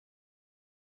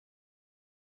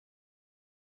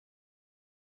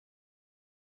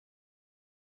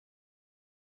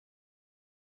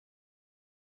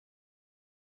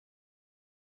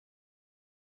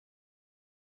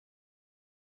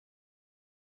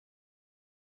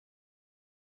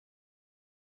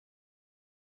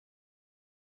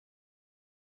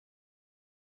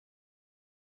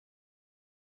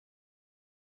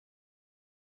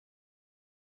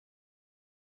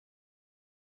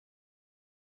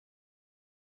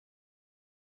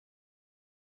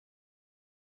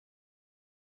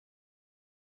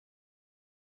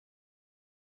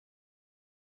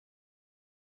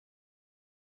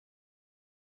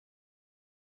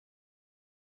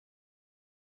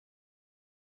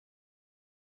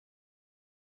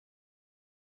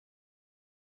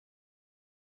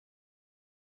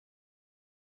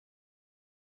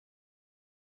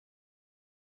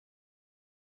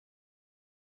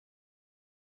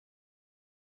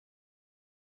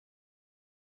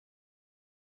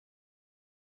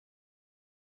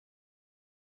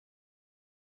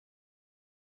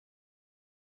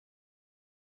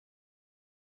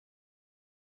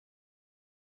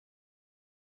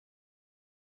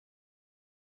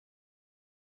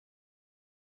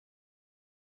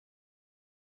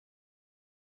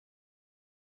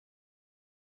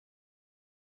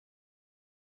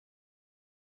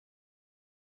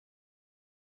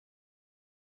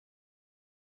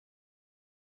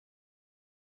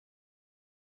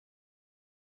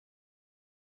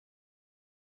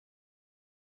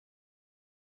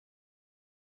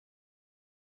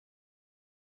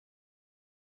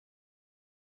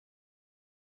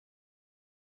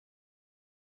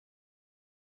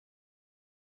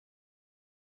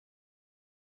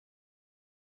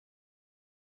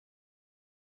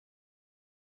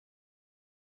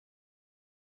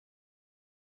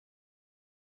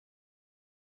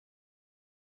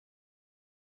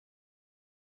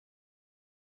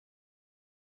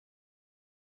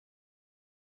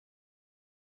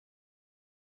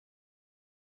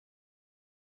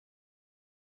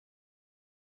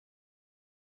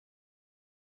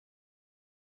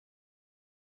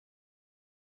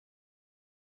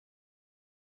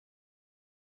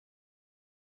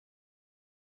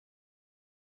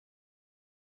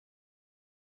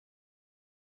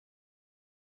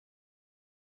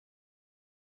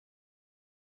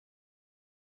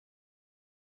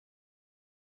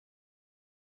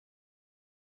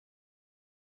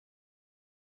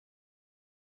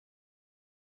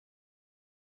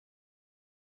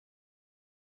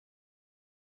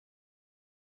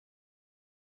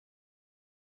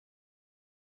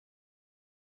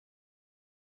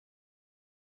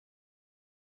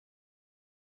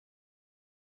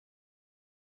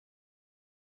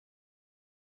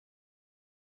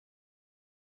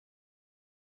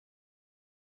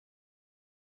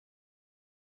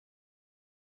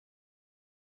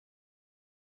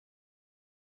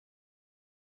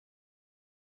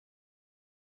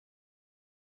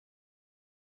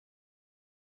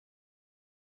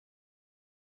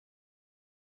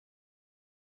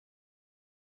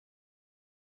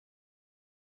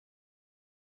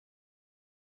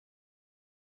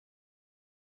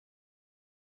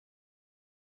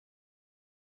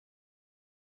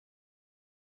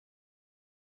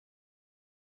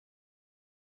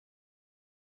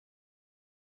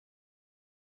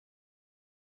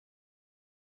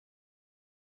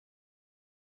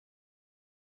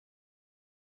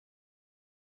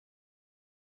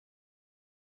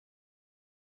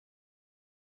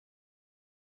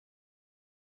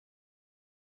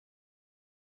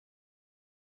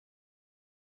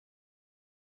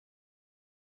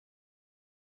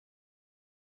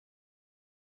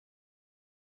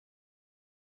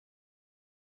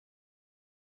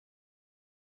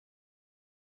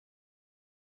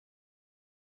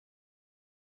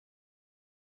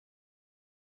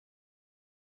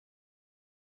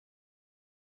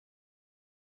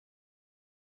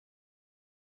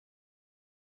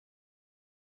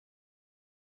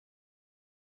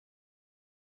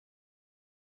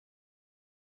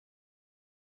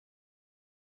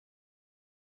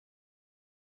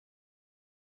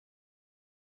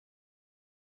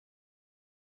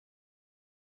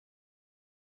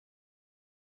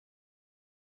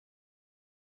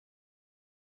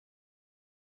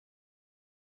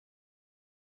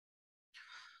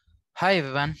Hi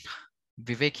everyone,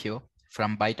 Vivek here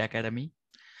from Byte Academy.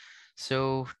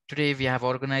 So today we have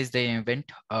organized an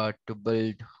event to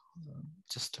build,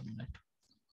 just a minute.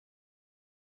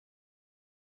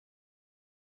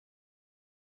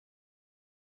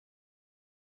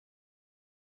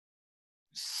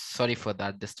 Sorry for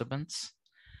that disturbance.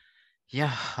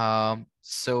 Yeah,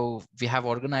 so we have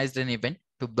organized an event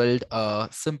to build a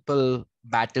simple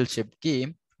battleship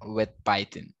game with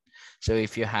Python. So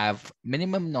if you have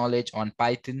minimum knowledge on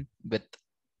Python with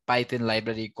Python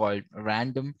library called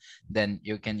random, then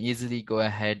you can easily go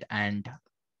ahead and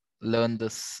learn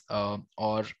this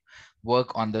or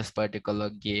work on this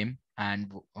particular game,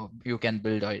 and you can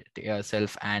build it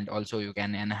yourself, and also you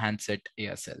can enhance it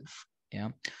yourself. Yeah,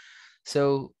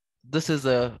 so this is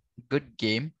a good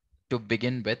game to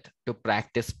begin with to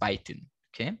practice Python.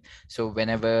 Okay, so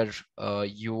whenever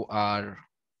you are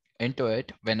into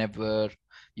it, whenever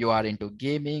you are into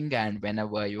gaming and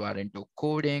whenever you are into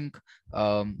coding,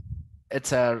 um,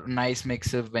 it's a nice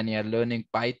mix of when you're learning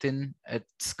Python,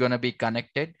 it's gonna be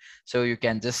connected. So you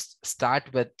can just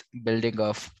start with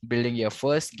building your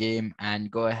first game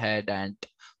and go ahead and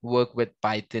work with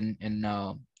Python in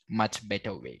a much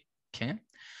better way. Okay.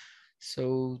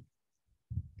 So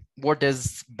what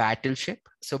is Battleship?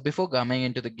 So before coming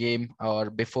into the game,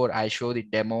 or before I show the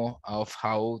demo of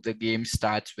how the game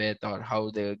starts with or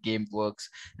how the game works,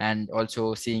 and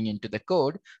also seeing into the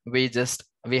code, we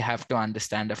have to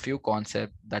understand a few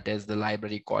concepts, that is the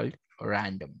library called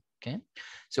random. Okay,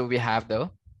 so we have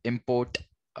the import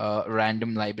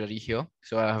random library here.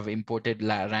 So I have imported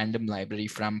random library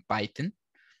from Python.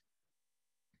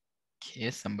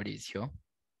 Okay, somebody is here.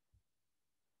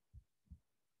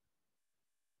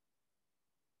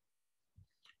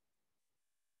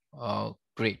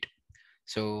 Great.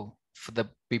 So for the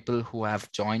people who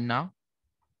have joined now,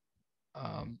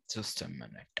 just a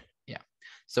minute. Yeah.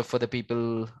 So for the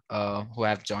people who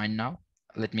have joined now,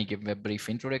 let me give a brief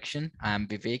introduction. I'm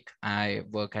Vivek. I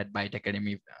work at Byte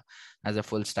Academy as a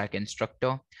full stack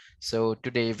instructor. So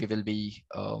today we will be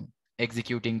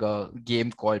executing a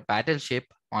game called Battleship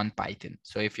on Python.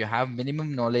 So if you have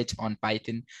minimum knowledge on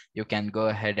Python, you can go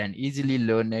ahead and easily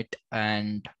learn it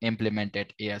and implement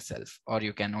it yourself, or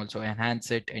you can also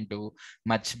enhance it into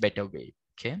much better way.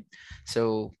 Okay.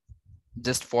 So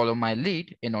just follow my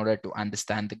lead in order to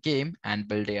understand the game and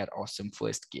build your awesome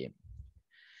first game.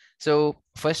 So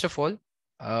first of all,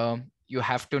 you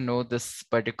have to know this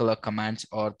particular commands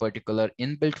or particular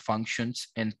inbuilt functions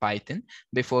in Python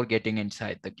before getting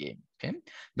inside the game. Okay.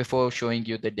 Before showing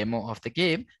you the demo of the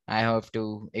game, I have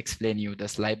to explain you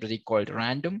this library called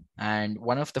random and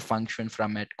one of the function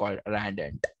from it called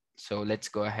randint. So let's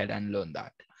go ahead and learn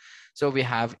that. So we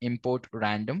have import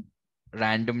random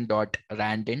dot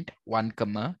randint 1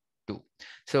 comma 2.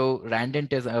 So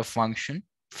randint is a function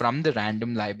from the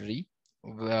random library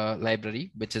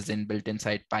which is inbuilt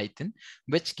inside Python,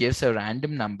 which gives a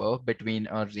random number between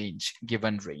a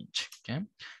given range. Okay,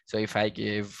 so if I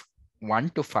give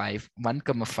 1 to 5, 1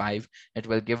 comma 5, it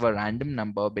will give a random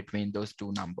number between those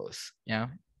two numbers. Yeah,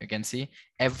 you can see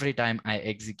every time I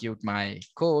execute my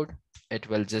code, it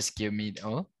will just give me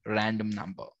a random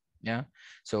number. Yeah,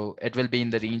 so it will be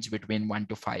in the range between 1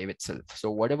 to 5 itself.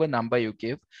 So whatever number you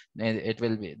give, it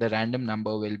will be the random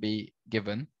number will be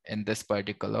given in this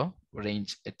particular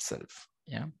range itself.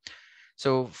 Yeah,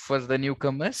 so for the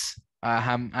newcomers,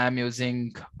 I'm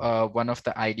using one of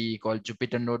the IDE called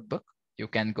Jupyter Notebook. You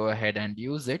can go ahead and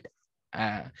use it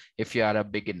uh, if you are a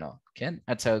beginner. Okay,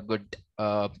 that's a good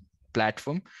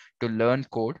platform to learn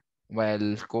code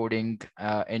while coding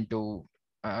into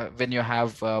when you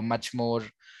have much more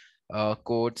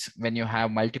codes. When you have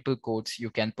multiple codes,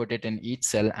 you can put it in each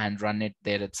cell and run it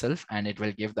there itself, and it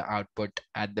will give the output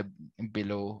at the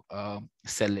below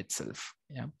cell itself.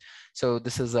 Yeah, so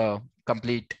this is a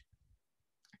complete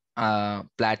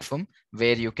platform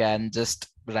where you can just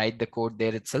write the code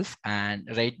there itself and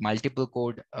write multiple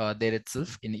code there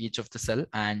itself in each of the cell,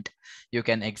 and you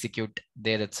can execute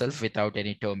there itself without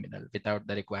any terminal, without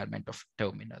the requirement of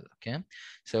terminal. Okay,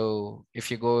 so if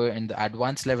you go in the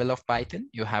advanced level of Python,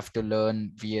 you have to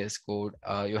learn VS Code.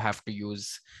 You have to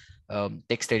use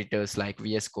text editors like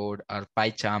VS Code or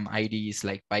PyCharm, IDEs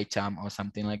like PyCharm or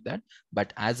something like that.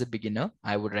 But as a beginner,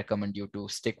 I would recommend you to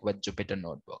stick with Jupyter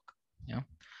Notebook. Yeah.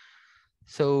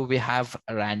 So we have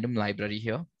a random library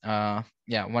here.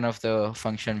 Yeah, one of the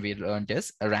function we learned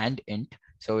is a rand int.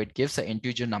 So it gives an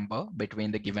integer number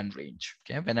between the given range.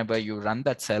 Okay, whenever you run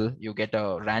that cell, you get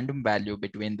a random value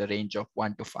between the range of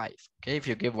 1 to 5. Okay, if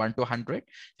you give 1 to 100,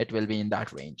 it will be in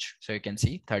that range. So you can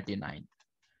see 39,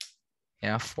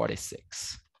 yeah,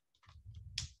 46,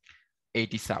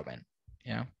 87.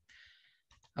 Yeah.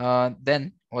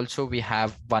 Then also we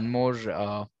have one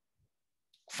more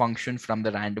function from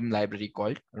the random library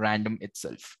called random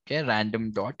itself. Okay,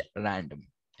 random dot random.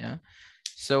 Yeah.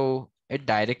 So it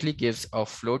directly gives a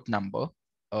float number.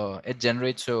 It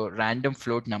generates a random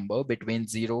float number between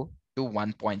 0 to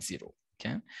 1.0.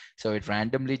 Okay. So it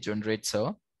randomly generates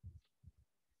a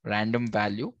random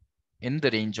value in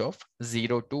the range of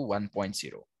 0 to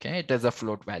 1.0. Okay. It is a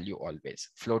float value always.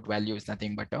 Float value is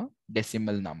nothing but a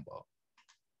decimal number.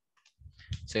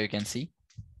 So you can see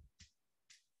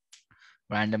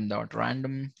random dot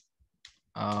random.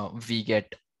 We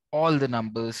get all the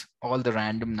numbers, all the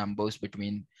random numbers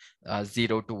between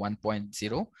 0 to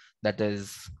 1.0. That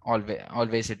is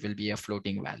always it will be a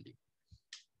floating value.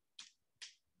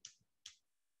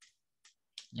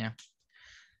 Yeah.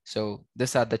 So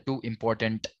these are the two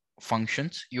important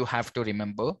functions you have to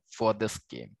remember for this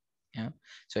game. Yeah.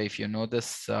 So if you know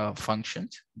this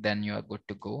functions, then you are good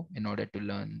to go in order to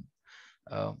learn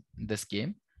this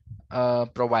game.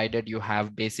 Provided you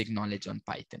have basic knowledge on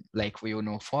Python, like you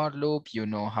know for loop, you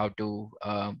know how to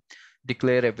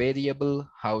declare a variable,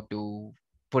 how to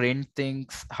print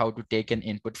things, how to take an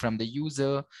input from the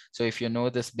user. So if you know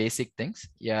this basic things,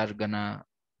 you are gonna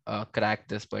crack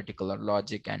this particular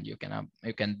logic, and you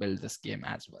can build this game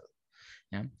as well.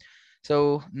 Yeah.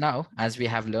 So now, as we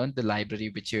have learned the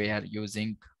library which we are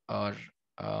using, or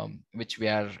which we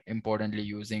are importantly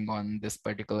using on this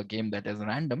particular game that is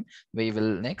random, we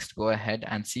will next go ahead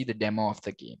and see the demo of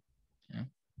the game. Yeah.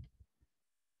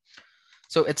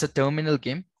 So it's a terminal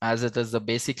game, as it is a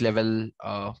basic level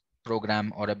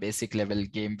program or a basic level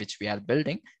game which we are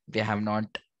building. We have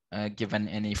not given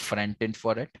any front end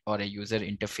for it or a user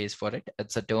interface for it.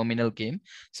 It's a terminal game.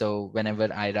 So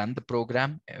whenever I run the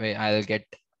program, I'll get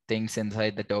things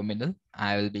inside the terminal.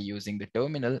 I will be using the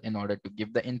terminal in order to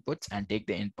give the inputs and take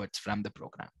the inputs from the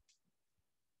program.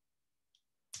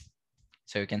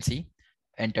 So you can see,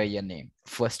 enter your name.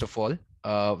 First of all,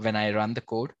 when I run the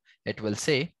code, it will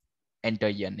say, enter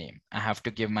your name. I have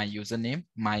to give my username.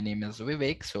 My name is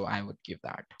Vivek, so I would give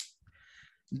that.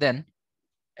 Then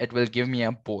it will give me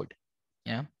a board.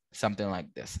 Yeah, something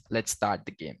like this. Let's start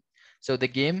the game. So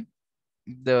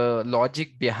the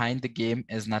logic behind the game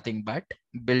is nothing but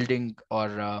building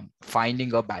or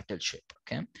finding a battleship.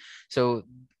 Okay, so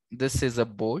this is a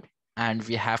board, and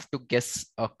we have to guess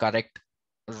a correct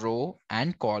row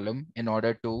and column in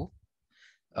order to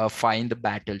find the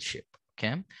battleship.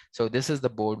 Okay, so this is the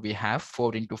board. We have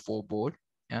 4x4 board.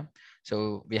 Yeah,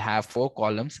 so we have 4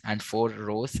 columns and 4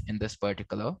 rows in this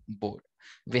particular board.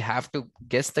 We have to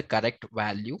guess the correct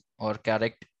value or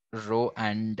correct row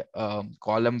and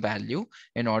column value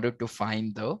in order to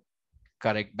find the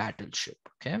correct battleship.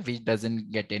 Okay, we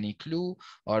doesn't get any clue,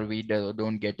 or we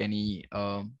don't get any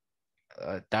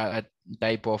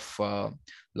type of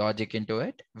logic into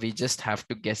it. We just have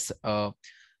to guess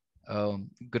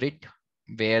grid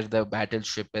where the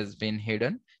battleship has been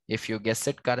hidden. If you guess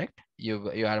it correct,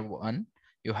 you are one,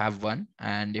 you have one,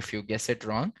 and if you guess it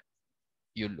wrong,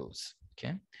 you lose.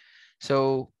 Okay,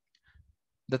 so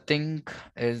the thing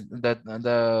is that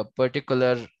the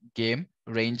particular game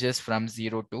ranges from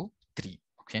 0 to 3.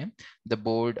 Okay, the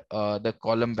board, the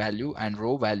column value and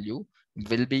row value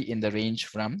will be in the range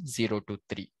from 0 to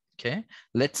 3. Okay,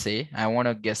 let's say I want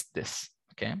to guess this.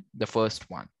 Okay, the first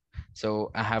one.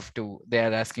 So I have to, they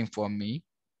are asking for me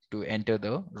to enter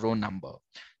the row number.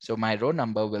 So my row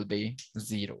number will be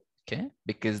 0. Okay,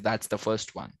 because that's the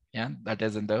first one. Yeah, that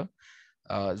is in the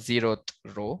 0th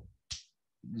row.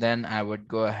 Then I would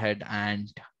go ahead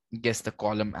and guess the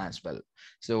column as well.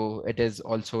 So it is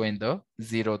also in the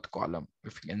 0th column.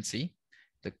 If you can see,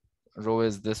 the row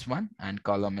is this one and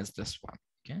column is this one.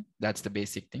 Okay, that's the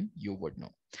basic thing you would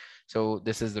know. So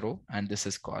this is row and this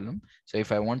is column. So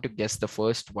if I want to guess the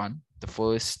first one, the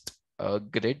first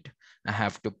grid, I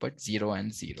have to put 0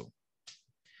 and 0.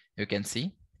 You can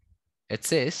see it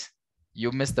says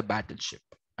you missed the battleship,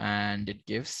 and it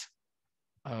gives,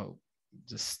 oh,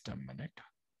 just a minute.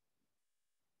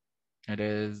 It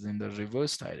is in the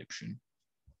reverse direction.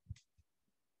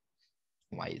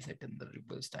 Why is it in the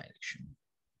reverse direction?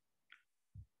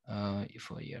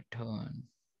 For your turn.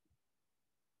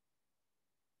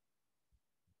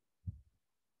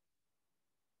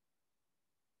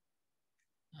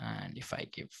 And if I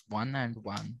give 1 and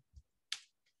 1.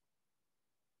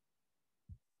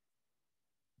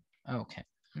 Okay,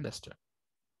 understood.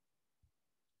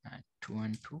 And 2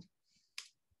 and 2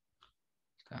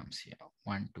 comes here.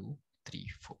 1, 2, 3,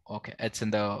 4. Okay, it's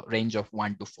in the range of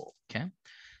 1 to 4. Okay,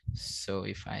 so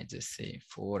if I just say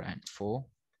 4 and 4,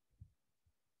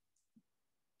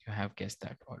 you have guessed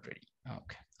that already.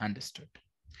 Okay, understood.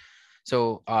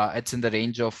 So it's in the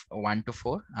range of 1 to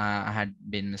 4. I had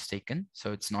been mistaken.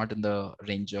 So it's not in the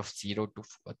range of 0 to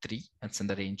 3. It's in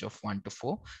the range of 1 to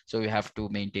 4. So you have to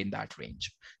maintain that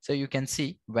range. So you can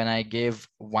see when I give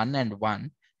 1 and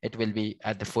 1, it will be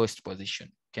at the first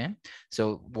position. Okay.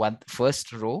 So one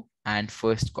first row and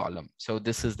first column. So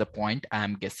this is the point I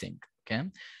am guessing. Okay.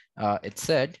 It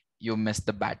said you missed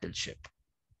the battleship.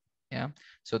 Yeah,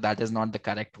 so that is not the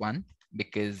correct one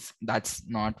because that's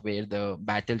not where the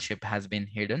battleship has been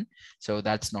hidden. So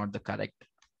that's not the correct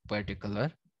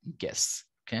particular guess.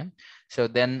 Okay, so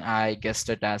then I guessed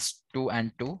it as 2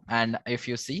 and 2, and if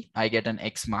you see, I get an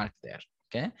X mark there.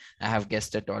 Okay, I have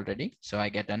guessed it already, so I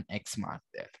get an X mark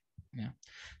there. Yeah,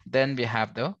 then we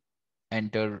have the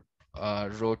enter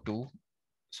row 2.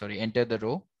 Sorry, enter the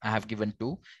row, I have given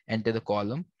 2. Enter the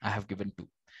column, I have given 2.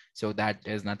 So that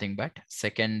is nothing but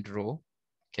second row.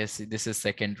 Okay, see, this is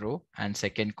second row and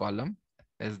second column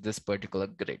is this particular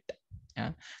grid.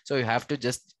 Yeah, so you have to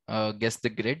just guess the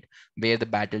grid where the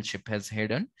battleship has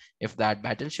hidden. If that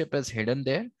battleship is hidden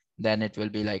there, then it will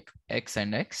be like X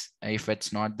and X. If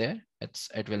it's not there,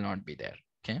 it will not be there.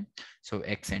 Okay, so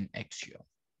X and X here.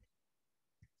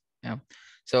 Yeah,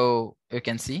 so you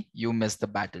can see you missed the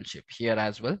battleship here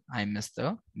as well. I missed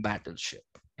the battleship.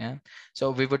 Yeah,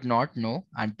 so we would not know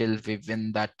until we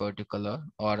win that particular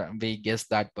or we guess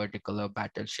that particular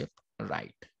battleship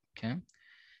right. Okay,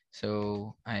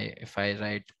 so if I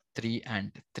write 3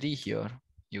 and 3 here,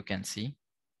 you can see,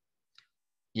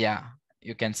 yeah,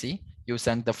 you can see you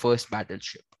sunk the first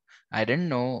battleship. I didn't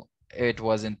know it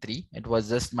was in 3. It was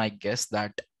just my guess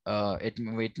that it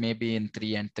may be in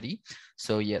 3 and 3.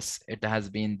 So yes, it has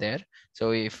been there.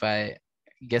 So if I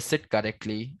guess it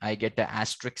correctly, I get an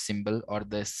asterisk symbol or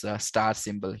this star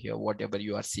symbol here, whatever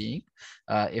you are seeing.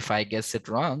 If I guess it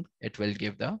wrong, it will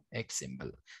give the X symbol.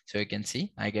 So you can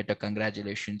see I get a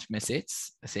congratulations message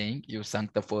saying you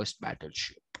sunk the first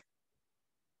battleship.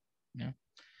 Yeah.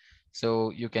 So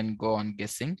you can go on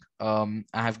guessing. I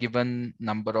have given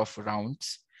number of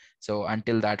rounds. So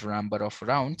until that number of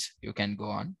rounds, you can go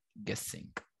on guessing.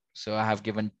 So I have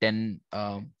given 10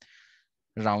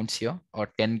 rounds here or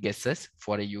 10 guesses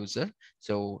for a user.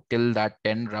 So till that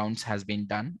 10 rounds has been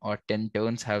done or 10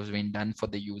 turns has been done for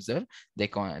the user, they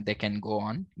can go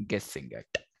on guessing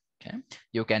it. Okay,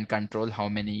 you can control how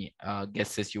many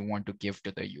guesses you want to give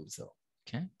to the user.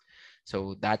 Okay,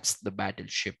 so that's the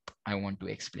battleship I want to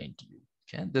explain to you.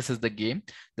 Okay, this is the game.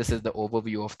 This is the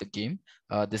overview of the game.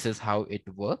 This is how it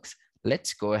works.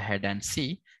 Let's go ahead and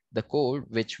see the code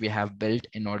which we have built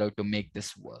in order to make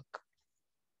this work.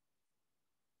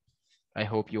 I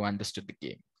hope you understood the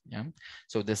game. Yeah.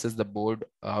 So this is the board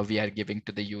we are giving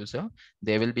to the user.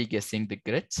 They will be guessing the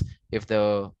grids. If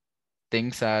the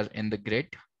things are in the grid,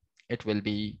 it will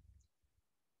be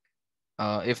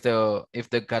if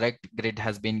the correct grid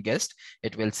has been guessed,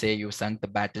 it will say you sunk the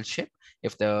battleship.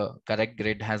 If the correct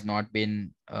grid has not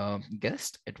been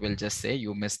guessed, it will just say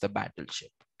you missed the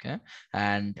battleship. Okay,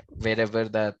 and wherever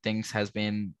the things has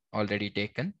been already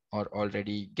taken or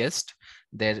already guessed,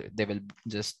 there they will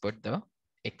just put the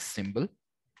X symbol,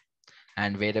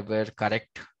 and wherever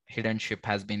correct hidden ship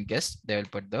has been guessed, they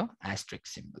will put the asterisk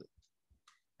symbol.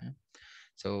 Okay.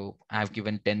 So I've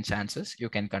given 10 chances. You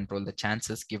can control the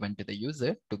chances given to the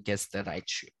user to guess the right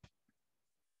ship.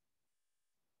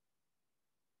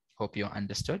 Hope you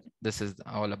understood. This is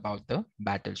all about the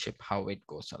battleship, how it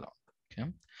goes along. Okay.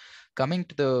 Coming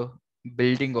to the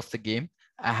building of the game,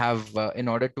 I have, in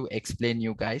order to explain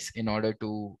you guys, in order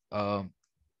to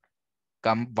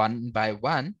come one by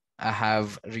one, I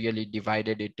have really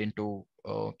divided it into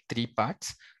 3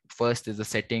 parts. First is the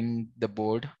setting the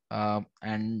board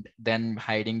and then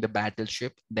hiding the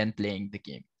battleship, then playing the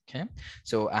game. Okay,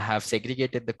 so I have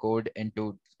segregated the code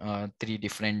into 3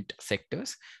 different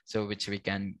sectors, so which we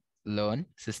can learn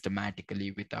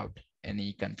systematically without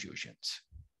any confusions.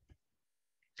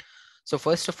 So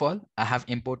first of all, I have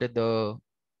imported the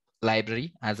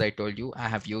library. As I told you, I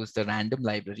have used the random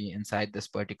library inside this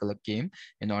particular game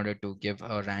in order to give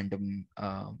a random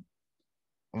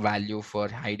value for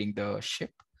hiding the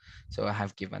ship. So I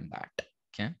have given that.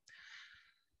 Okay.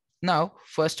 Now,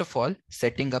 first of all,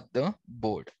 setting up the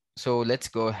board. So let's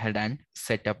go ahead and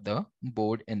set up the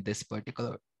board in this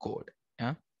particular code.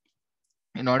 Yeah.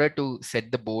 In order to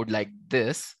set the board like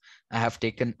this, I have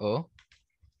taken a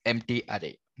empty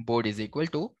array. Board is equal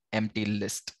to empty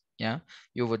list. Yeah,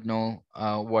 you would know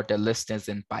what a list is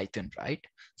in Python, right?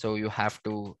 So you have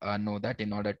to know that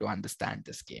in order to understand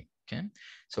this game. Okay,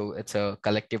 so it's a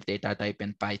collective data type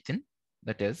in Python,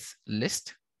 that is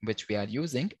list, which we are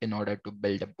using in order to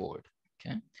build a board.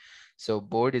 Okay, so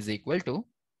board is equal to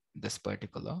this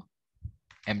particular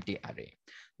empty array.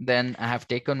 Then I have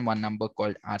taken one number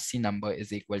called RC number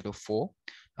is equal to 4,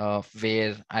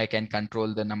 where I can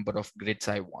control the number of grids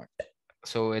I want.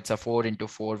 So it's a 4 into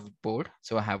 4 board.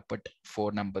 So I have put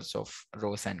 4 numbers of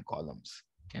rows and columns.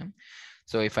 Okay.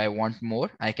 So if I want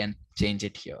more, I can change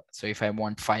it here. So if I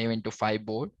want 5 into 5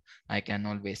 board, I can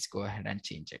always go ahead and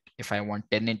change it. If I want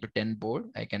 10 into 10 board,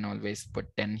 I can always put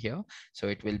 10 here. So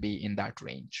it will be in that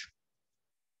range.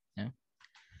 Yeah.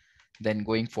 Then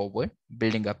going forward,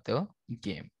 building up the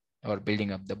game or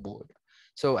building up the board.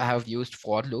 So I have used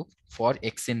for loop for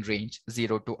x in range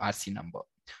 0 to RC number.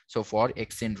 So for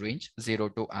x in range 0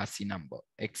 to RC number,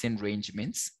 x in range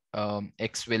means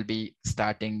x will be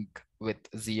starting with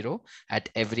 0. At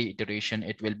every iteration,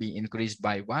 it will be increased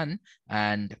by 1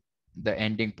 and the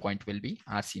ending point will be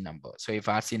RC number. So if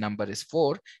RC number is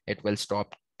 4, it will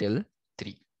stop till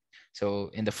 3. So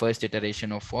in the first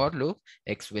iteration of for loop,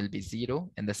 x will be 0.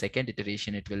 In the second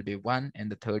iteration, it will be 1. In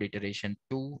the third iteration,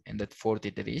 2. In the fourth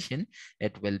iteration,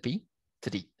 it will be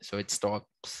 3. So it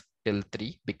stops till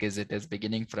 3 because it is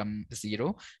beginning from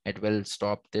 0. It will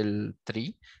stop till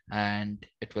 3 and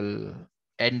it will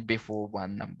end before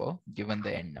one number given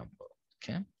the end number.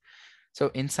 Okay. So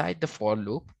inside the for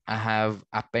loop, I have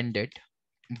appended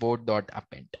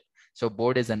board.append. So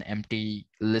board is an empty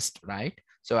list, right?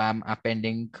 So I'm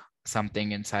appending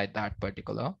something inside that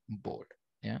particular board.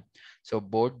 Yeah. So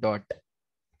board dot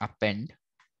append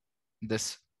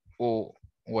this O,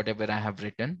 whatever I have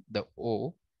written, the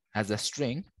O as a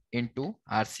string into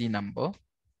RC number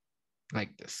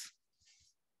like this.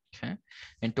 Okay.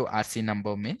 Into RC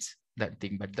number means that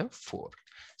thing but the 4.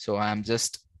 So I'm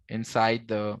just inside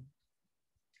the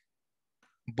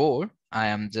board, I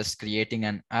am just creating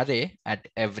an array at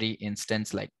every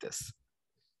instance like this.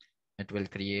 It will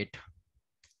create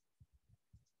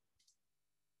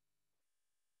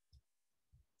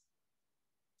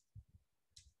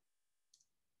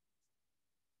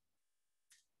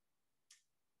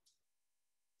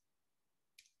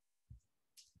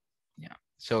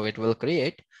so it will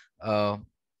create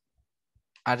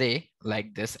array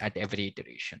like this at every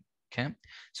iteration. Okay.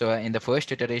 So in the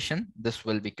first iteration, this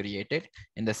will be created.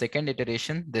 In the second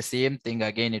iteration, the same thing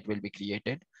again, it will be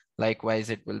created. Likewise,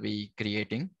 it will be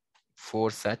creating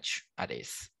 4 such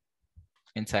arrays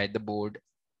inside the board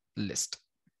list.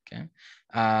 Okay.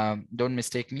 Don't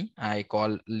mistake me. I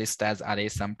call list as array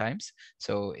sometimes.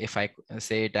 So if I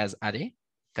say it as array,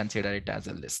 consider it as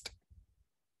a list.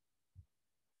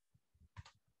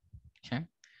 Okay.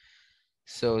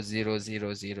 So 0,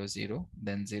 0, 0, 0,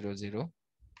 then 0, 0.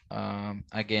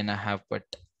 Again, I have put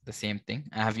the same thing.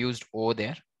 I have used O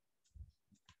there.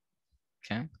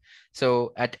 Okay.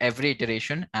 So at every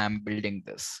iteration, I'm building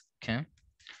this. Okay.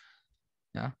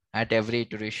 Yeah. At every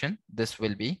iteration, this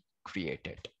will be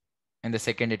created. In the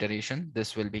second iteration,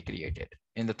 this will be created.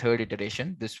 In the third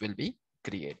iteration, this will be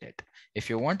created. If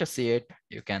you want to see it,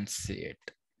 you can see it.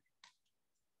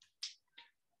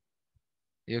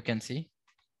 You can see.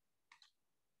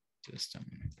 Just a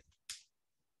minute.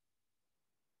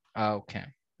 Okay,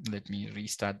 let me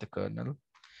restart the kernel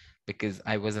because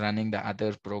I was running the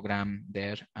other program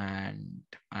there and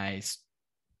I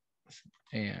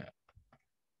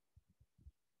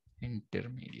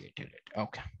intermediated it.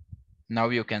 Okay, now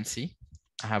you can see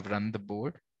I have run the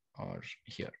board or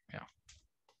here. Yeah,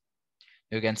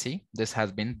 you can see this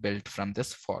has been built from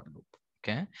this for loop.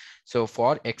 Okay, so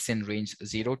for x in range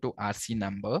 0 to RC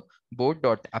number,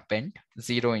 board.append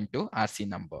 0 into RC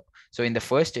number. So in the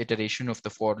first iteration of the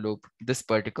for loop, this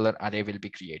particular array will be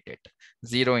created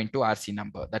 0 into RC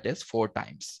number, that is 4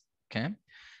 times. Okay,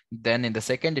 then in the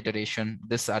second iteration,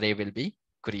 this array will be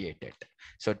created.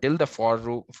 So till the for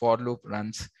loop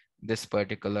runs, this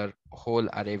particular whole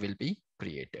array will be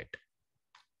created.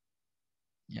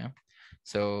 Yeah,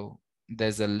 so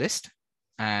there's a list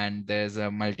and there's a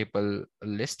multiple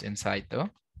list inside the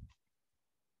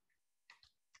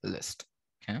list.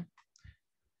 Okay,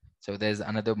 so there's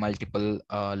another multiple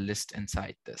list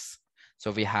inside this. So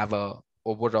we have a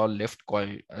overall list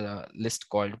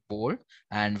called board,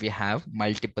 and we have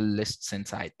multiple lists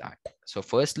inside that. So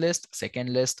first list,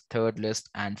 second list, third list,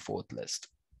 and fourth list.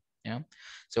 Yeah,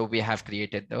 so we have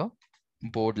created the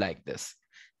board like this.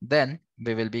 Then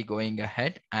we will be going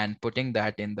ahead and putting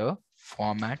that in the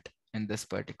format in this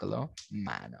particular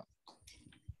manner.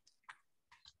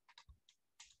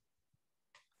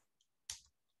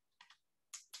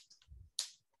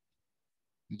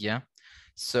 Yeah,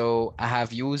 so I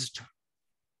have used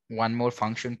one more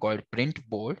function called print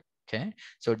board. Okay,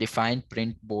 so define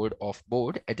print board of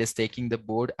board. It is taking the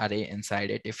board array inside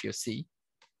it. If you see,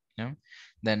 yeah,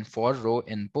 then for row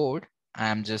in board, I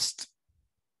am just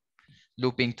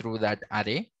looping through that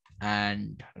array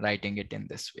and writing it in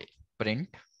this way: print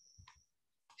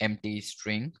empty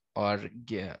string, or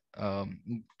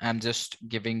I'm just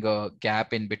giving a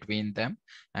gap in between them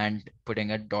and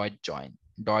putting a dot join.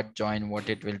 Dot join, what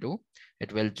it will do,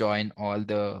 it will join all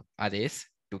the arrays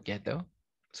together.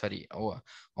 Sorry,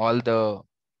 all the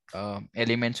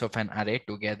elements of an array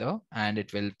together, and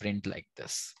it will print like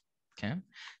this. Okay,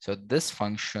 so this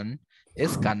function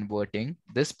is converting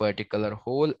this particular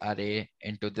whole array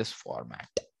into this format.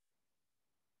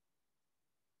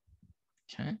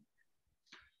 Okay.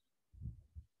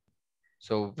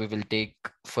 So we will take,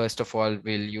 first of all,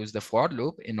 we'll use the for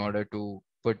loop in order to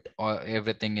put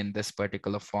everything in this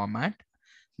particular format.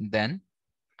 Then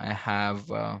I have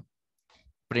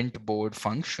print board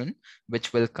function,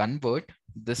 which will convert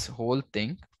this whole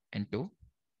thing into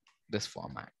this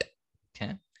format.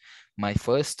 Okay. My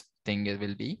first thing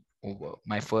will be over.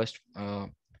 My first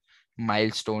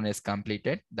milestone is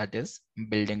completed. That is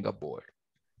building a board.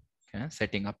 Okay.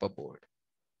 Setting up a board.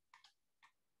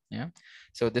 Yeah.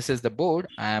 So this is the board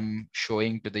I'm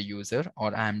showing to the user,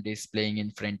 or I'm displaying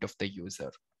in front of the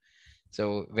user.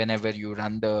 So whenever you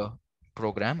run the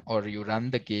program or you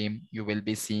run the game, you will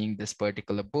be seeing this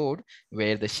particular board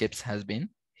where the ships has been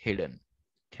hidden.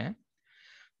 Okay.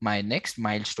 My next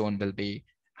milestone will be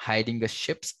hiding the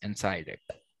ships inside it.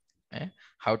 Okay.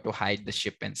 How to hide the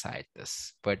ship inside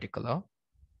this particular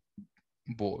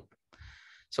board.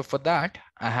 So for that,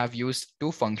 I have used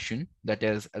two functions, that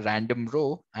is random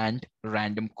row and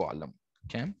random column.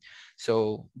 Okay.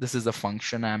 So this is a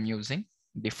function I'm using: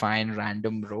 define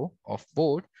random row of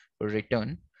board,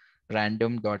 return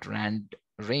random.rand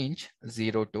range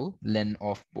 0 to len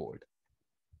of board.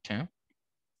 Okay.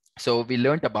 So we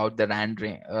learned about the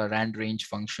rand range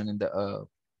function in the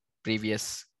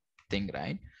previous thing,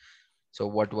 right? So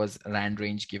what was rand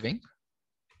range giving?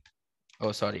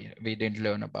 Oh, sorry, we didn't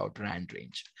learn about rand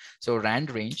range. So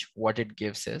rand range, what it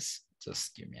gives is,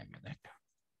 just give me a minute.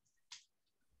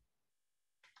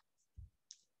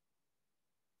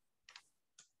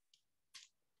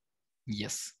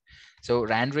 Yes. So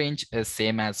rand range is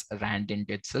same as rand int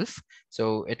itself.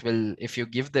 So it will, if you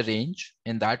give the range,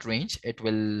 in that range, it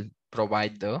will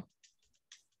provide the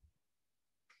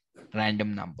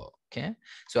random number. Okay.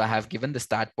 So I have given the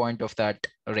start point of that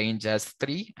range as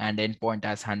 3 and end point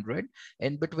as 100.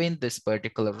 In between this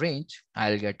particular range,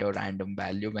 I'll get a random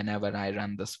value whenever I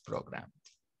run this program.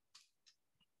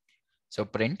 So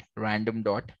print random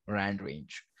dot rand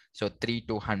range. So 3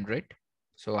 to 100.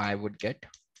 So I would get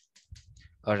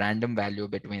a random value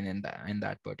between in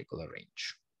that particular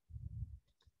range.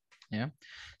 Yeah.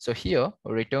 So here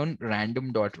return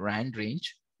random dot rand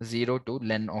range 0 to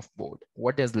len of board.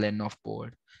 What is len of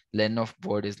board? Len of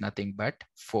board is nothing but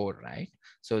 4, right?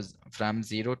 So from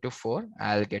 0 to 4,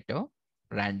 I'll get a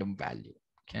random value.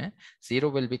 Okay. 0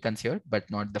 will be considered, but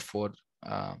not the 4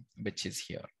 which is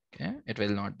here. Okay. It will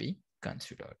not be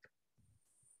considered.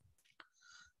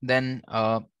 Then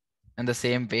in the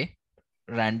same way,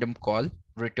 random call,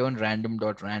 return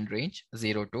random.rand range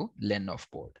 0 to len of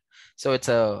board. So it's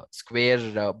a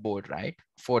square board, right?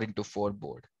 4 into 4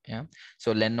 board. Yeah.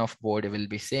 So len of board will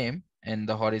be same in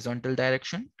the horizontal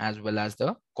direction as well as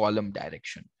the column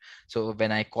direction. So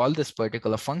when I call this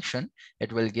particular function,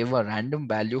 it will give a random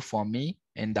value for me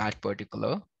in that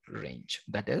particular range,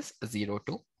 that is 0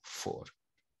 to 4.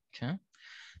 Okay.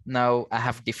 Now I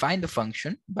have defined the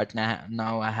function, but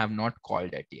now I have not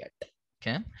called it yet.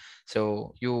 Okay.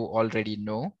 So you already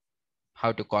know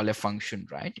how to call a function,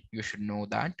 right? You should know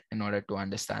that in order to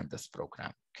understand this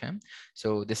program. Okay.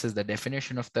 So this is the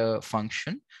definition of the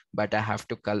function, but I have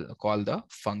to call the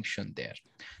function there.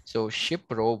 So ship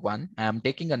row 1, I'm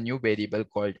taking a new variable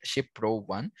called ship row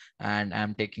 1, and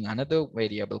I'm taking another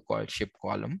variable called ship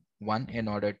column 1 in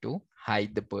order to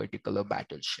hide the particular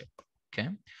battleship. Okay.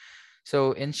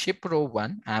 So in ship row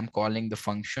 1, I'm calling the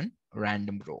function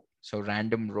random row. So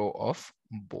random row of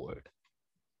board.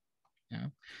 Yeah.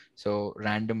 So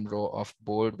random row of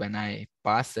board, when I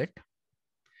pass it,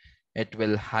 it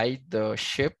will hide the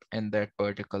ship in that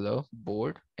particular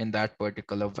board in that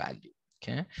particular value.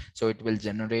 Okay. So it will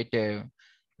generate a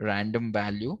random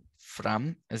value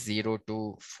from 0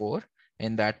 to 4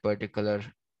 in that particular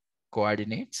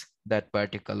coordinates. That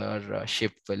particular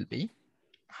ship will be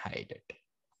hidden.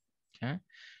 Okay.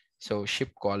 So ship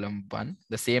column 1,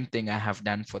 the same thing I have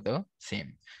done for the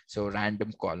same. So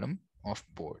random column of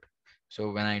board.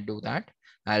 So when I do that,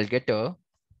 I'll get a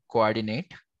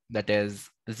coordinate that is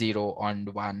 0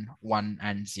 and 1, 1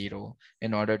 and 0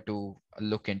 in order to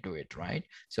look into it, right?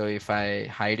 So if I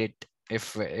hide it,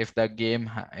 if the game,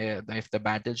 if the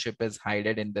battleship is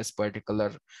hidden in this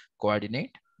particular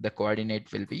coordinate, the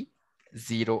coordinate will be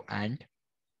 0 and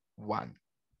 1.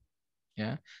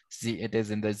 Yeah, see, it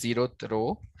is in the 0th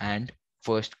row and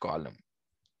first column.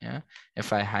 Yeah,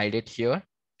 if I hide it here,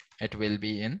 it will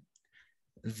be in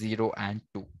 0 and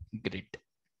 2 grid.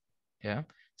 Yeah,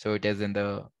 so it is in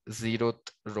the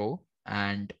 0th row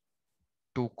and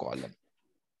 2 column.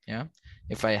 Yeah,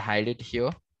 if I hide it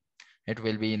here, it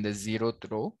will be in the 0th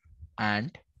row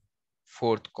and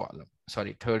fourth column,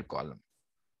 sorry, third column.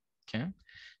 Okay,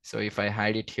 so if I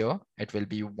hide it here, it will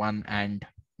be 1 and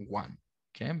 1.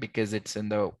 Okay, because it's in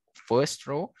the first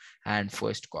row and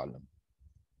first column.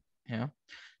 Yeah,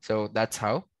 so that's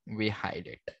how we hide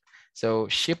it. So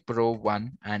ship row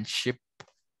 1 and ship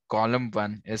column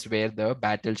 1 is where the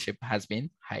battleship has been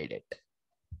hidden.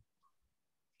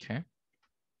 Okay,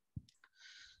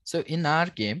 so in our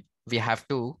game we have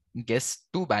to guess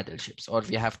 2 battleships, or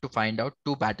we have to find out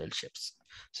 2 battleships.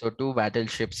 So 2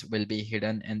 battleships will be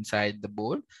hidden inside the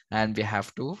board, and we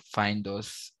have to find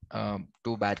those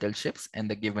 2 battleships in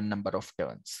the given number of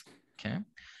turns. Okay,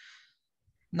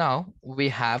 now we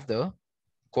have the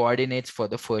coordinates for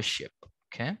the first ship.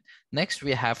 Okay, next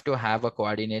we have to have a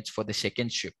coordinates for the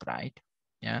second ship, right?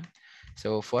 Yeah,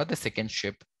 so for the second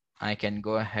ship, I can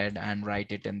go ahead and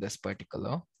write it in this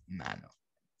particular manner.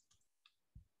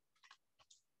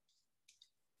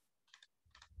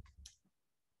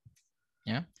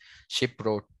 Yeah, ship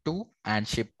row 2 and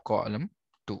ship column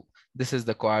 2. This is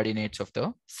the coordinates of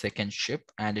the second ship,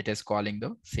 and it is calling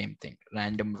the same thing: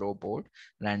 random row board,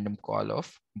 random call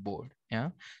of board.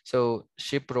 Yeah, so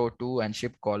ship row 2 and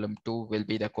ship column 2 will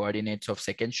be the coordinates of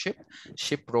second ship.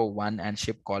 Ship row 1 and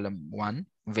ship column 1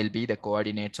 will be the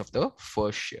coordinates of the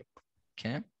first ship.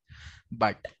 Okay,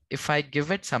 but if I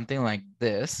give it something like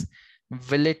this,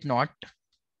 will it not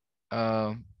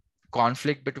uh,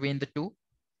 conflict between the two?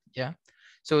 Yeah,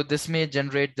 so this may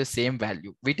generate the same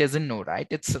value. We doesn't know, right?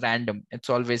 It's random, it's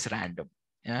always random.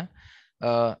 Yeah,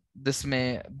 this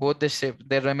may both the ship,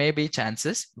 there may be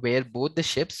chances where both the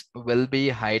ships will be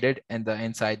hidden in the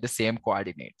inside the same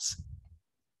coordinates.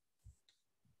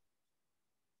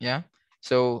 Yeah,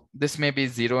 so this may be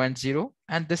 0 and 0,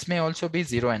 and this may also be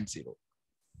 0 and 0.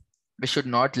 We should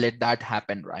not let that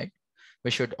happen, right?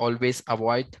 We should always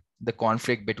avoid the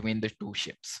conflict between the two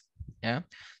ships. Yeah,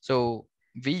 so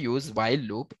we use while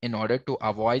loop in order to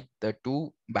avoid the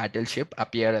two battleship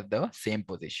appear at the same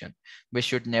position. We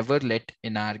should never let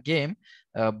in our game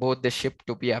both the ship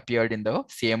to be appeared in the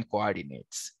same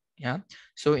coordinates. Yeah,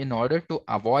 so in order to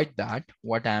avoid that,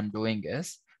 what I am doing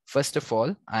is, first of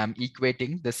all, I am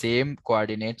equating the same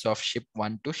coordinates of ship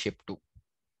 1 to ship 2.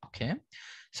 Okay,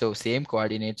 so same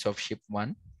coordinates of ship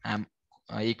 1, I'm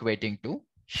equating to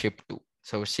ship 2.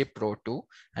 So ship row 2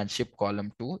 and ship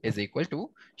column 2 is equal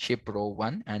to ship row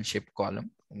 1 and ship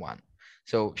column 1.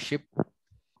 So ship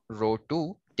row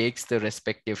 2 takes the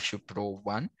respective ship row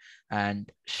 1,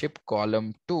 and ship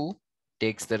column 2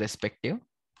 takes the respective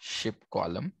ship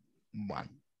column 1.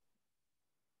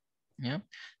 Yeah,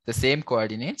 the same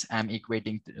coordinates I'm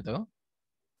equating to the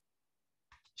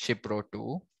ship row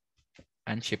 2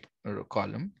 and ship row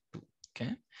column 2.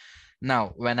 Okay,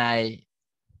 now when I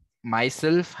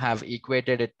myself have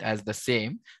equated it as the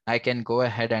same, I can go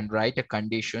ahead and write a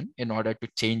condition in order to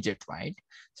change it, right?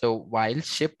 So while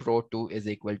ship row 2 is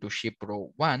equal to ship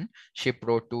row 1, ship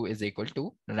row 2 is equal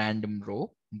to random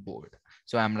row board.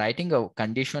 So I'm writing a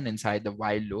condition inside the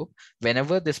while loop.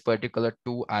 Whenever this particular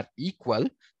two are equal,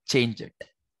 change it.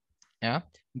 Yeah,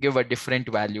 give a different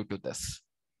value to this.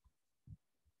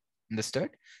 Understood?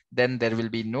 Then there will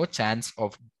be no chance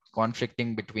of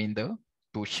conflicting between the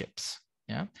two ships.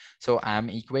 Yeah, so I'm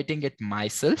equating it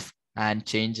myself and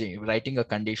writing a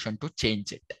condition to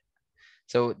change it.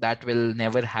 So that will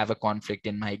never have a conflict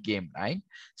in my game, right?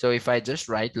 So if I just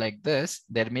write like this,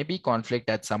 there may be conflict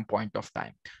at some point of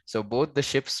time. So both the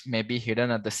ships may be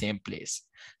hidden at the same place.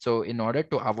 So in order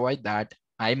to avoid that,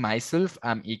 I myself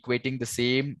am equating the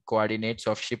same coordinates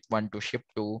of ship 1 to ship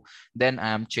 2. Then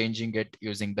I'm changing it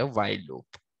using the while loop.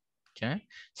 Okay,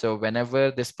 so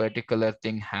whenever this particular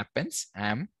thing happens,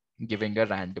 I'm giving a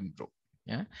random row.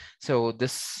 Yeah, so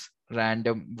this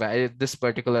this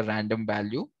particular random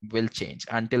value will change.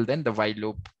 Until then, the while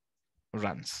loop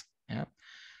runs. Yeah,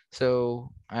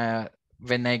 so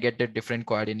when I get the different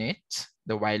coordinates,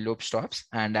 the while loop stops,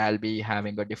 and I'll be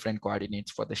having a different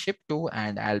coordinates for the ship 2,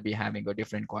 and I'll be having a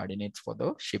different coordinates for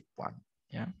the ship 1.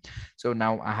 Yeah, so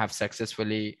now I have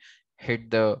successfully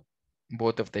hit the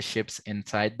both of the ships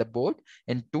inside the board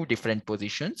in two different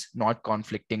positions, not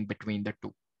conflicting between the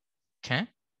two. Okay,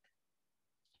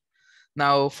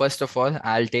 now first of all,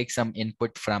 I'll take some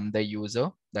input from the user,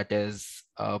 that is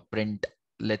print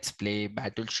let's play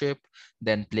battleship.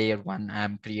 Then player 1,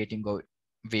 I'm creating a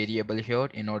variable here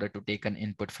in order to take an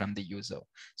input from the user.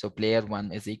 So player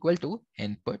one is equal to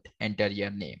input, enter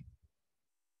your name.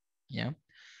 Yeah.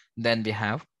 Then we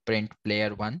have print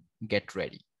player one, get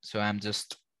ready. So I'm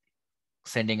just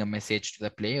sending a message to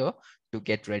the player to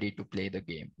get ready to play the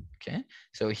game. Okay.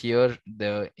 So here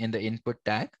in the input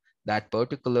tag, that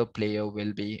particular player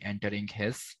will be entering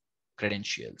his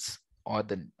credentials or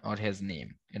his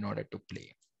name in order to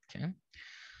play. Okay.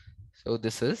 So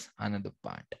this is another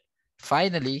part.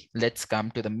 Finally, let's come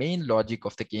to the main logic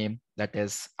of the game. That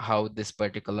is how this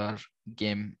particular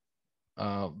game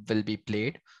will be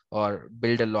played, or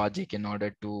build a logic in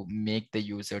order to make the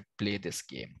user play this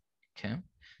game. Okay.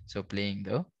 So playing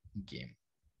the game.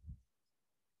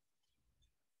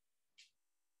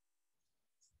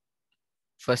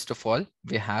 First of all,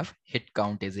 we have hit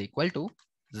count is equal to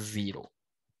 0.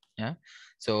 Yeah.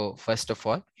 So first of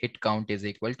all, hit count is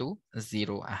equal to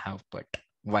 0 I have put.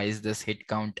 Why is this hit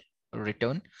count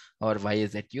return, or why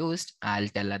is it used? I'll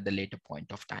tell at the later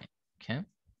point of time. Okay.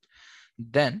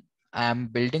 Then I'm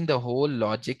building the whole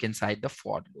logic inside the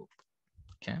for loop.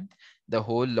 Okay. The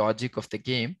whole logic of the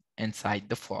game inside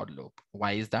the for loop.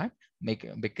 Why is that?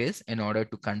 Because in order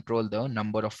to control the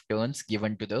number of turns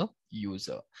given to the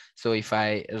user. So if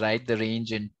I write the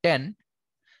range in 10,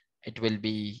 it will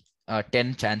be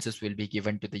 10 chances will be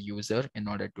given to the user in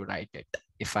order to write it.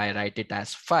 If I write it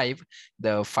as 5,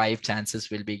 the 5 chances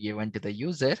will be given to the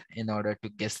user in order to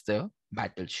guess the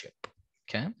battleship.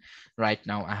 Okay. Right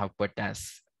now I have put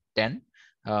as 10.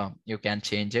 You can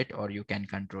change it or you can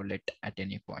control it at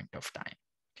any point of time.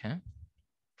 Okay.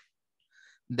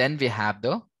 Then we have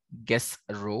the guess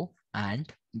row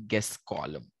and guess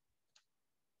column.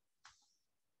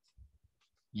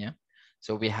 Yeah.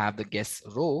 So we have the guess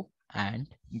row and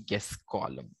guess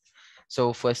column.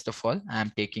 So first of all,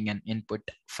 I'm taking an input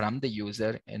from the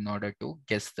user in order to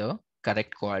guess the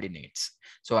correct coordinates.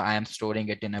 So I am storing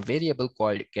it in a variable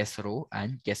called guess row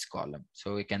and guess column.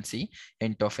 So we can see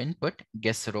int of input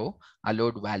guess row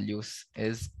allowed values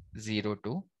is 0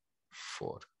 to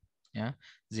 4. Yeah,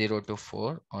 0 to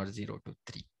 4 or 0 to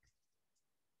 3.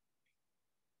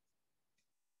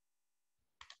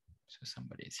 So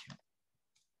somebody is here,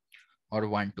 or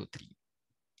 1 to 3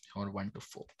 or 1 to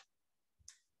 4.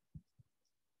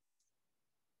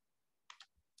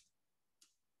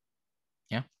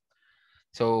 Yeah.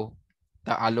 So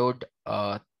the allowed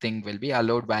thing will be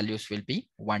allowed values will be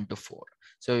 1 to 4.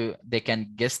 So they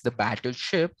can guess the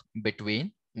battleship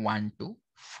between 1 to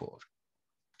 4.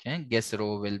 Okay. Guess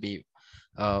row will be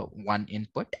one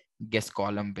input. Guess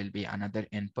column will be another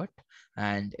input,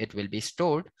 and it will be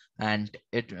stored. And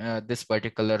this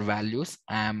particular values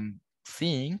I'm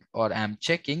seeing or I'm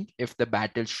checking if the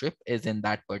battleship is in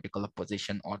that particular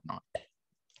position or not.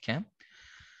 Okay.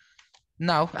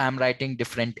 Now I'm writing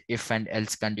different if and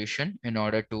else condition in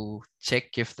order to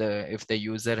check if the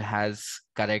user has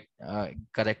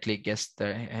correctly guessed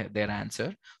their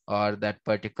answer, or that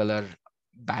particular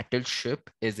battleship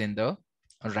is in the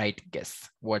right guess.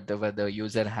 Whatever the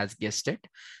user has guessed it,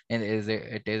 and is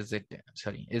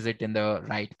it in the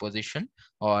right position,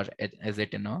 or is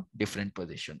it in a different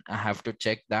position? I have to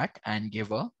check that and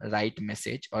give a right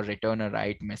message or return a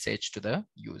right message to the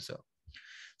user.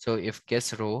 So if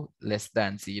guess row less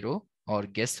than 0, or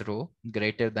guess row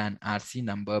greater than RC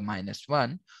number minus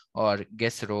 1, or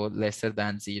guess row lesser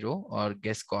than 0, or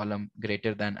guess column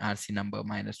greater than RC number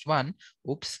minus 1,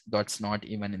 oops, that's not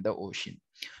even in the ocean.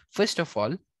 First of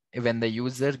all, when the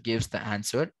user gives the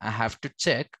answer, I have to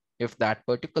check if that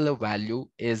particular value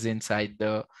is inside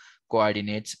the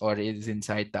coordinates or is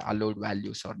inside the allowed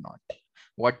values or not.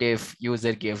 What if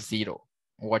user gives 0?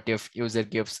 What if user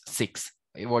gives 6?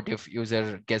 What if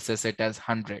user guesses it as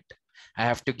 100? I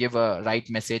have to give a right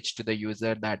message to the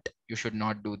user that you should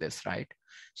not do this, right?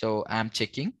 So I'm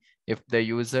checking if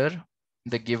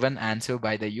the given answer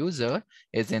by the user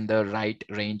is in the right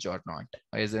range or not,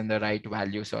 or is in the right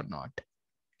values or not.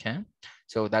 Okay.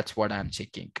 So that's what I'm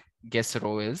checking. Guess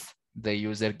row is the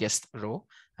user guessed row,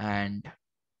 and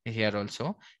here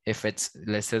also if it's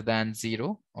lesser than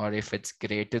 0 or if it's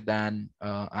greater than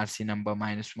RC number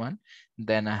minus 1,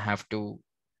 then I have to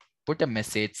put a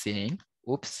message saying,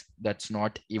 oops, that's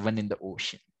not even in the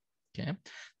ocean. Okay,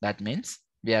 that means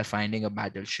we are finding a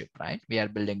battleship, right? We are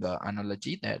building an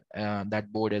analogy that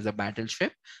that board is a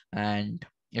battleship, and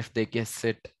if they guess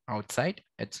it outside,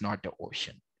 it's not an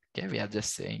ocean. Okay, we are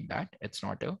just saying that it's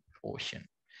not a ocean.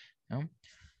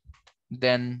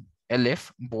 Then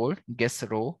elif board guess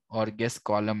row or guess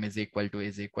column is equal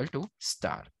to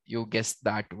star. You guessed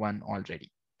that one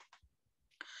already.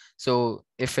 So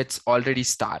if it's already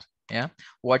star, Yeah.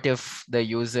 What if the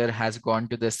user has gone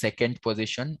to the second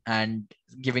position and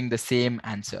giving the same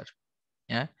answer?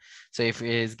 Yeah. So if it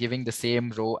is giving the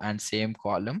same row and same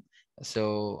column,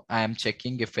 so I am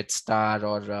checking if it's star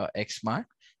or X mark.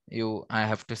 I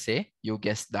have to say you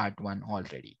guessed that one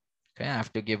already. Okay, I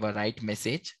have to give a right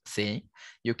message saying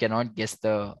you cannot guess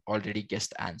the already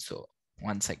guessed answer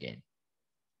once again.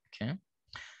 Okay.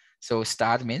 So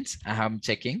star means I am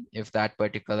checking if that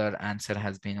particular answer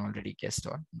has been already guessed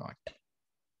or not.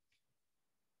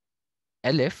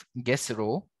 Elif guess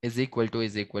row is equal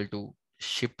to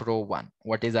ship row 1.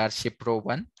 What is our ship row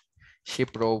 1? Ship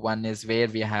row 1 is where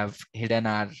we have hidden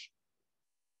our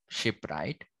ship,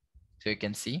 right? So you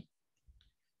can see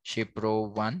ship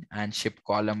row 1 and ship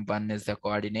column 1 is the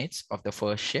coordinates of the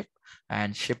first ship,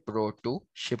 and ship row 2,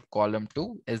 ship column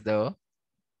 2 is the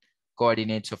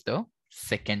coordinates of the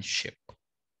second ship.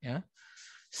 Yeah.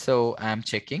 So I'm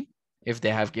checking if they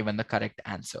have given the correct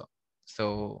answer.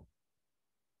 So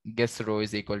guess row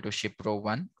is equal to ship row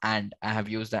 1, and I have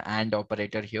used the AND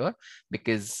operator here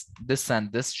because this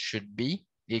and this should be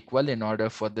equal in order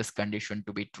for this condition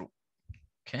to be true.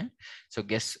 Okay, so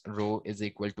guess row is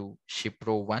equal to ship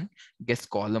row 1, guess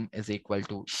column is equal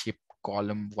to ship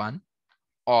column 1,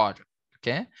 or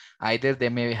okay, either they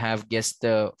may have guessed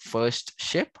the first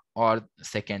ship or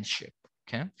second ship.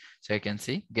 Okay, so you can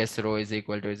see guess row is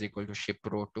equal to ship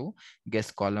row 2,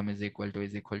 guess column is equal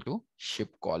to ship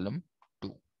column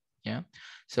 2. Yeah,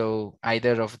 so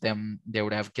either of them they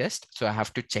would have guessed, so I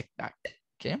have to check that.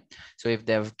 Okay, so if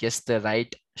they have guessed the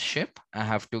right ship, I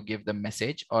have to give the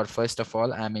message, or first of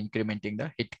all I'm incrementing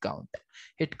the hit count.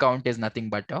 Hit count is nothing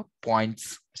but a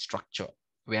points structure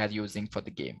we are using for the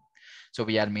game. So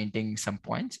we are maintaining some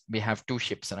points. We have two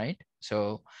ships, right?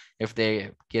 So if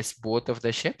they guess both of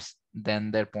the ships,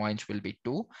 then their points will be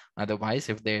 2. Otherwise,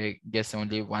 if they guess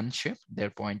only one ship,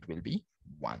 their point will be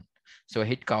 1. So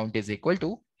hit count is equal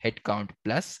to hit count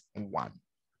plus 1.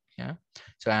 Yeah.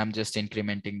 So I'm just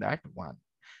incrementing that 1.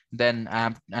 Then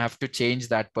I have to change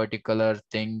that particular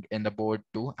thing in the board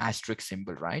to asterisk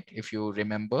symbol, right? If you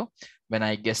remember, when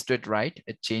I guessed it right,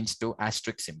 it changed to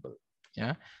asterisk symbol.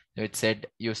 Yeah. So it said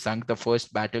you sunk the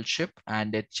first battleship,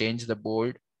 and it changed the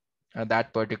board,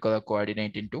 that particular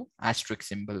coordinate into asterisk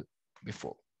symbol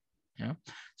before. Yeah.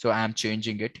 So I'm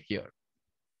changing it here.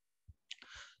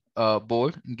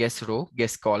 Board guess row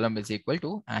guess column is equal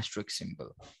to asterisk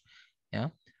symbol. Yeah.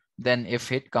 Then if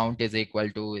hit count is equal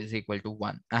to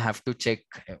 1, I have to check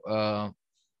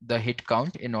the hit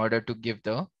count in order to give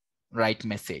the right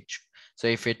message. So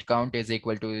if hit count is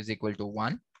equal to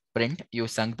 1, print you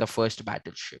sunk the first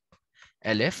battleship.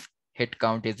 Elif hit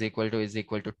count is equal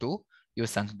to 2, you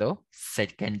sunk the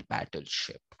second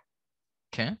battleship.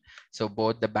 Okay, so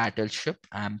both the battleship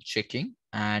I'm checking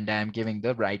and I'm giving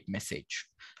the right message.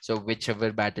 So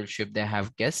whichever battleship they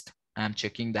have guessed, I'm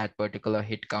checking that particular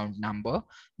hit count number,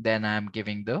 then I'm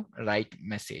giving the right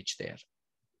message there.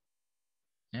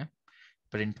 Yeah,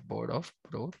 print board of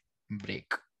board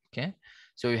break. Okay,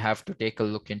 so you have to take a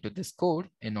look into this code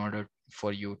in order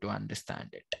for you to understand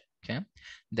it. Okay,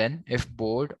 then if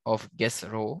board of guess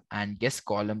row and guess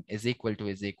column is equal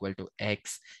to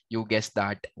X, you guess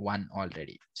that one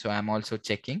already. So I'm also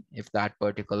checking if that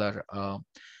particular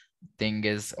thing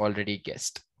is already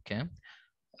guessed. Okay,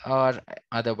 or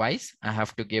otherwise I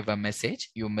have to give a message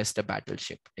you missed a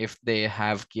battleship. If they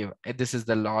have given, this is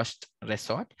the last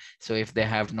resort, so if they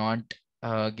have not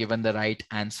given the right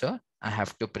answer, I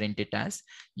have to print it as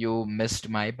you missed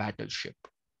my battleship.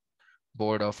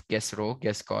 Board of guess row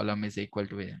guess column is equal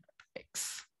to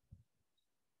X.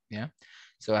 Yeah,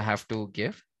 so I have to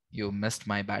give you missed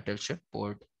my battleship,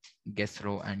 board guess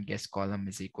row and guess column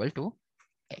is equal to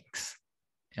X.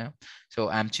 Yeah, so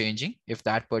I'm changing. If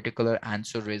that particular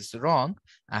answer is wrong,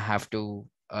 I have to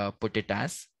put it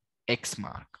as X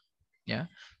mark. Yeah,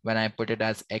 when I put it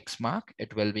as X mark,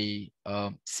 it will be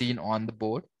seen on the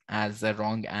board as a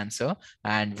wrong answer,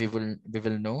 and we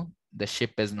will know the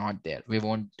ship is not there. We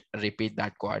won't repeat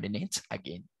that coordinates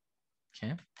again.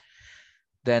 Okay,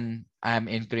 then I'm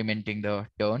incrementing the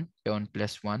turn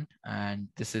plus 1, and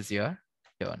this is your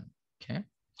turn. Okay,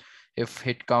 if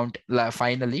hit count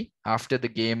finally after the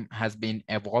game has been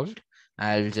evolved,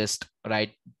 I'll just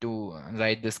write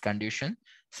this condition,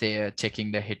 say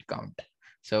checking the hit count.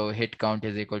 So hit count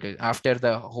is equal to after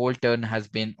the whole turn has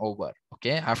been over.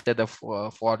 Okay, after the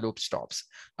for loop stops,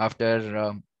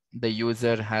 after the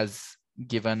user has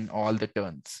given all the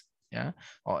turns, yeah,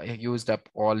 or used up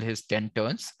all his 10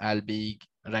 turns, I'll be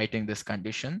writing this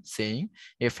condition saying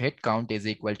if hit count is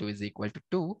equal to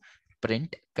 2,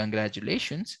 print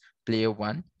congratulations player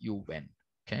 1 you win.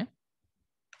 Okay,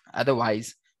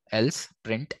 otherwise else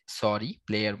print sorry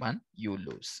player one, you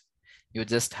lose. You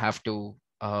just have to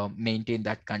maintain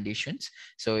that conditions.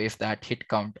 So if that hit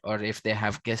count, or if they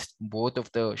have guessed both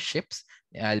of the ships,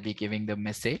 I'll be giving the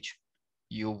message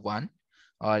you won.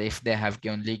 Or if they have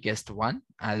only guessed one,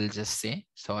 I'll just say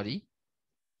sorry,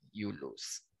 you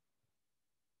lose.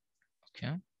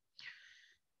 Okay,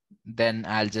 then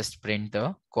I'll just print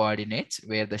the coordinates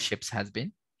where the ships has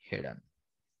been hidden.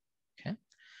 Okay,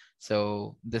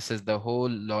 so this is the whole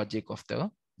logic of the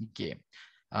game.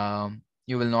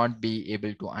 You will not be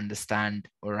able to understand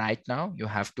right now. You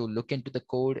have to look into the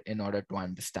code in order to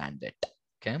understand it.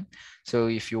 Okay, so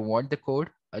if you want the code,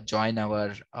 join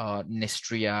our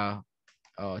Nestria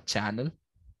channel.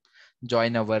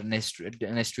 Join our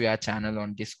Nestria channel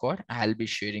on Discord. I'll be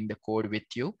sharing the code with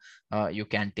you. You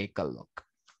can take a look.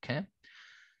 Okay.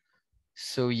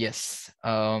 So yes,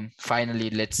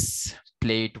 finally, let's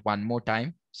play it one more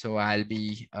time. So I'll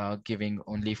be giving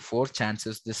only 4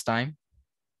 chances this time.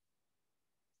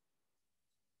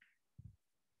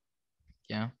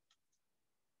 Yeah.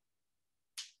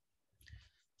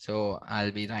 So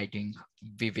I'll be writing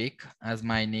Vivek as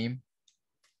my name.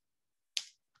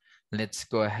 Let's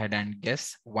go ahead and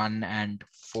guess 1 and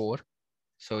 4.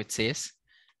 So it says,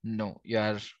 no,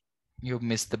 you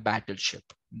missed the battleship.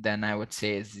 Then I would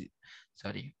say,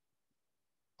 sorry,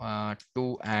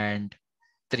 2 and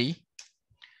 3.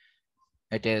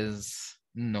 It is,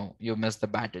 no, you missed the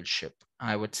battleship.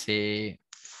 I would say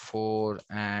 4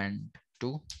 and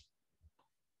 2.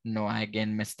 No, I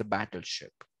again missed the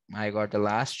battleship. I got the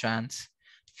last chance.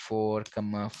 4,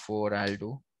 4 I'll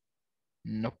do.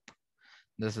 Nope,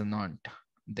 this is not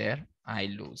there. I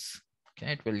lose.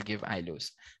 Okay, it will give I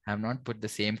lose. I have not put the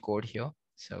same code here.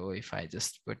 So if I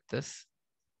just put this,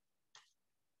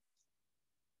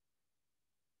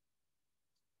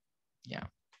 yeah.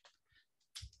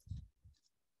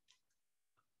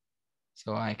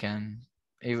 So I can,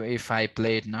 if I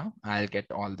play it now, I'll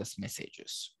get all these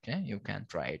messages. Okay, you can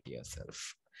try it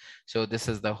yourself. So this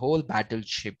is the whole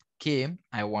Battleship game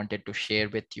I wanted to share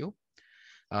with you.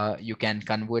 You can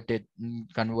convert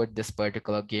this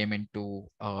particular game into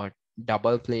a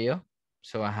double player.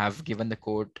 So I have given the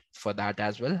code for that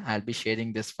as well. I'll be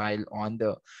sharing this file on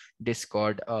the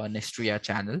Discord Nestria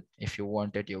channel. If you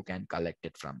want it, you can collect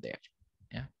it from there.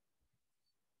 Yeah.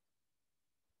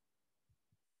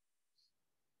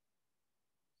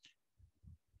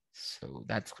 So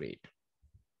that's great.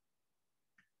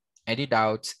 Any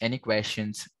doubts, any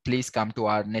questions, please come to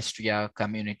our Nestria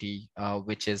community,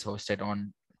 which is hosted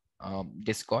on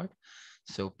Discord.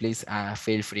 So please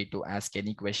feel free to ask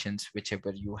any questions,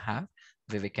 whichever you have.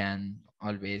 We can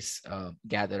always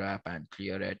gather up and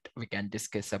clear it. We can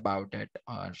discuss about it,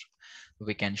 or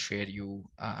we can share you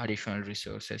additional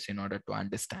resources in order to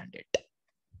understand it.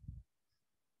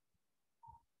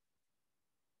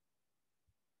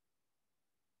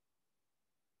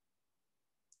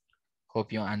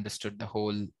 Hope you understood the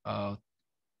whole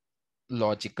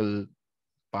logical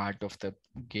part of the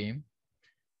game.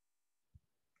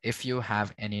 If you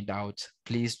have any doubts,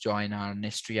 please join our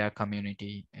Nestria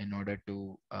community in order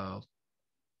to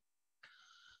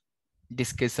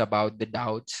discuss about the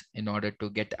doubts, in order to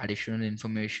get additional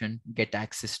information, get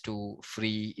access to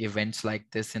free events like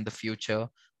this in the future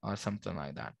or something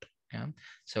like that. Yeah.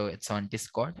 So it's on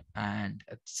Discord, and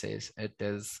it says it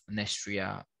is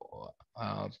Nestria.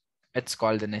 Uh, it's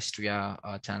called the Nestria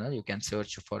channel. You can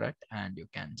search for it and you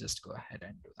can just go ahead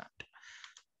and do that.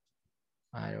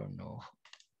 I don't know.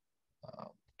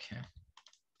 Okay.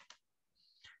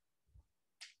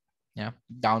 Yeah.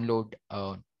 Download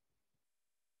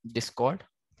Discord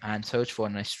and search for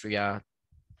Nestria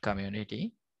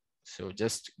community. So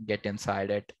just get inside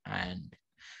it and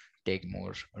take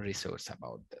more resource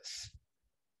about this.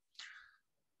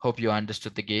 Hope you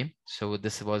understood the game. So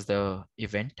this was the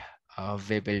event.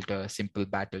 We built a simple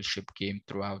battleship game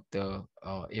throughout the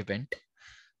event.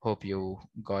 Hope you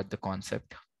got the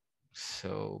concept.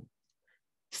 So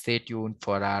stay tuned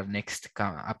for our next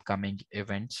upcoming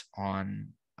events on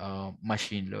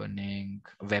machine learning,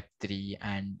 Web3,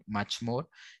 and much more.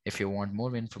 If you want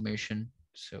more information,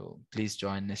 so please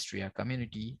join Nestria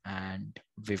community and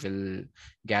we will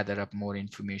gather up more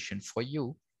information for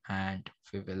you and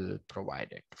we will provide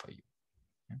it for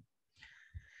you.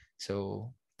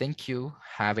 So thank you.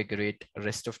 Have a great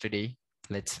rest of the day.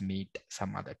 Let's meet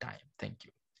some other time. Thank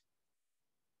you.